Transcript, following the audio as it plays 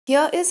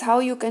Here is how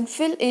you can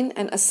fill in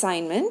an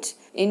assignment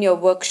in your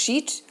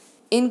worksheet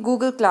in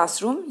Google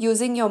Classroom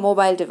using your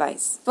mobile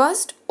device.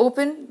 First,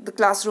 open the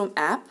Classroom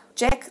app,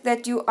 check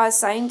that you are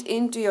signed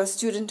into your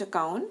student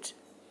account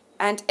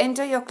and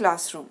enter your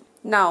classroom.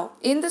 Now,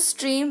 in the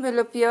stream will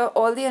appear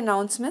all the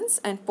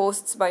announcements and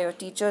posts by your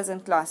teachers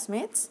and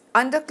classmates.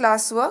 Under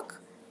classwork,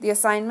 the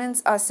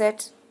assignments are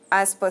set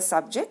as per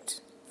subject.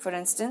 For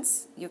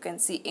instance, you can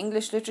see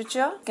English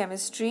literature,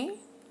 chemistry,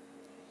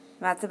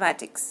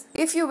 mathematics.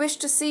 If you wish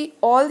to see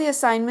all the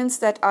assignments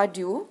that are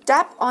due,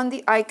 tap on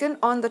the icon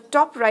on the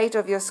top right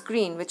of your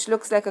screen, which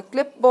looks like a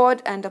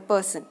clipboard and a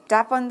person.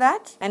 Tap on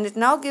that and it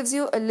now gives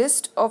you a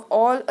list of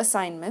all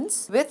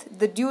assignments with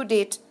the due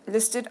date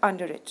listed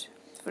under it.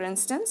 For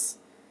instance,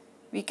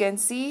 we can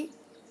see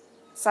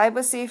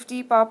cyber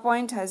safety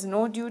PowerPoint has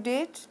no due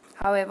date.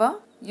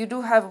 However, you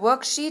do have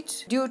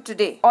worksheet due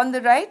today. On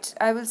the right,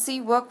 I will see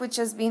work which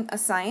has been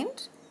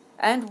assigned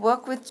and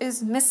work which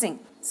is missing.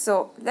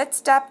 So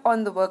let's tap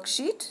on the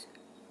worksheet.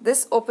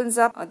 This opens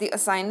up the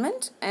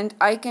assignment and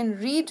I can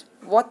read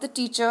what the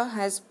teacher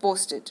has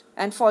posted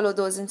and follow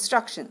those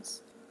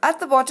instructions. At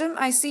the bottom,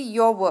 I see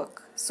your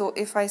work. So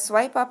if I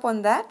swipe up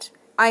on that,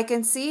 I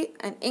can see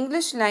an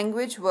English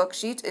language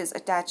worksheet is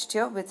attached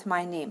here with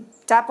my name.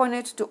 Tap on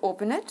it to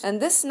open it,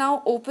 and this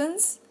now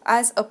opens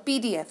as a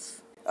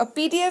PDF. A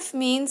PDF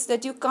means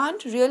that you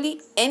can't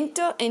really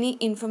enter any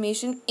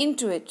information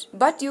into it,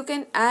 but you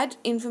can add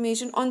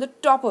information on the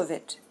top of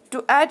it.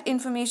 To add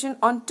information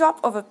on top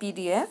of a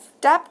PDF,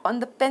 tap on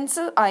the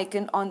pencil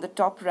icon on the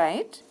top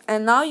right,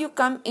 and now you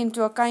come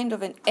into a kind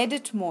of an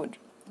edit mode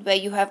where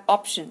you have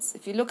options.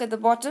 If you look at the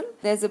bottom,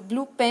 there's a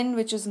blue pen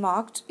which is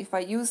marked. If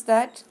I use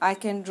that, I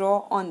can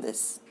draw on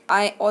this.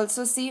 I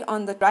also see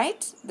on the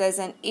right, there's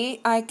an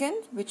A icon,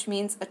 which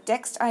means a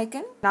text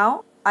icon.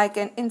 Now, I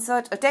can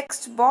insert a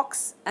text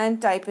box and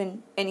type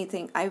in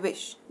anything I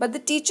wish. But the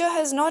teacher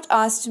has not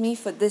asked me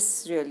for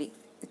this really.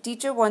 The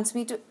teacher wants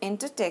me to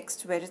enter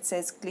text where it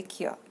says click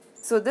here.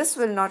 So this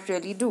will not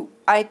really do.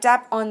 I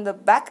tap on the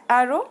back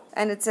arrow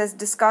and it says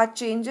discard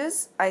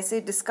changes. I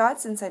say discard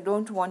since I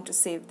don't want to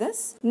save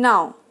this.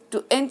 Now,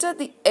 to enter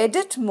the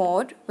edit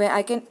mode where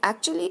I can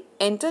actually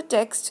enter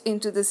text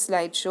into this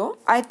slideshow,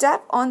 I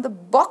tap on the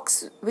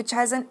box which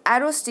has an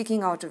arrow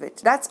sticking out of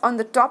it. That's on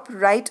the top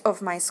right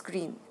of my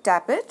screen.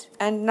 Tap it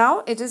and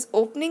now it is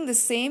opening the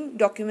same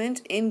document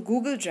in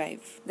Google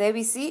Drive. There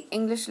we see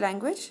English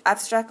language,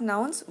 abstract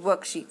nouns,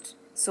 worksheet.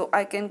 So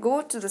I can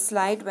go to the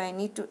slide where I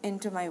need to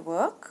enter my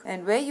work,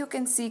 and where you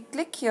can see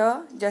click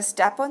here, just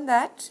tap on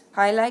that,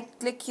 highlight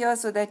click here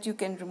so that you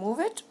can remove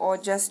it or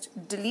just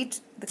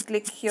delete the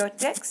click here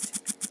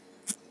text,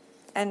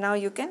 and now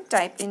you can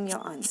type in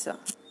your answer.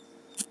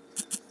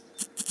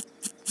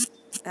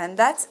 And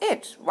that's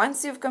it.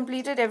 Once you've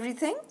completed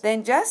everything,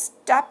 then just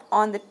tap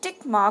on the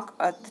tick mark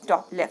at the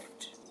top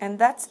left, and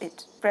that's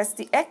it. Press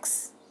the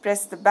X.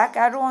 Press the back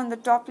arrow on the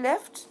top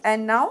left,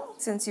 and now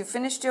since you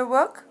finished your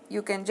work,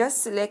 you can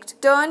just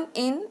select turn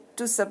in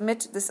to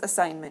submit this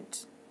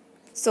assignment.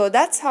 So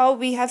that's how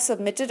we have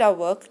submitted our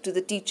work to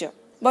the teacher.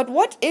 But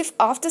what if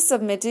after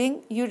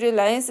submitting you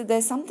realize that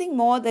there's something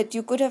more that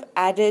you could have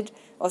added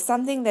or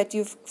something that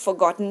you've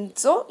forgotten?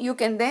 So you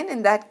can then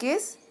in that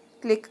case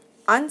click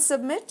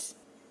unsubmit,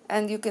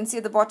 and you can see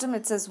at the bottom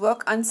it says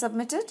work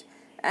unsubmitted.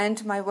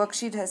 And my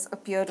worksheet has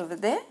appeared over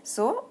there.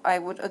 So I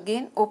would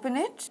again open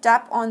it,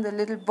 tap on the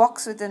little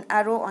box with an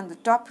arrow on the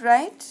top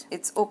right.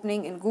 It's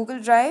opening in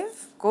Google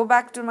Drive. Go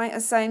back to my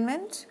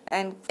assignment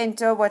and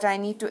enter what I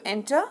need to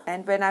enter.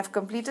 And when I've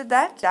completed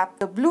that, tap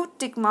the blue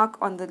tick mark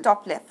on the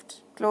top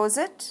left. Close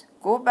it,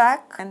 go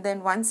back, and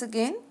then once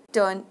again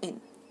turn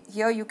in.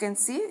 Here you can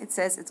see it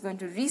says it's going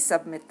to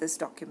resubmit this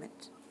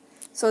document.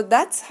 So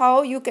that's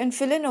how you can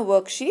fill in a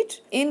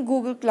worksheet in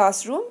Google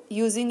Classroom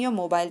using your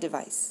mobile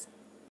device.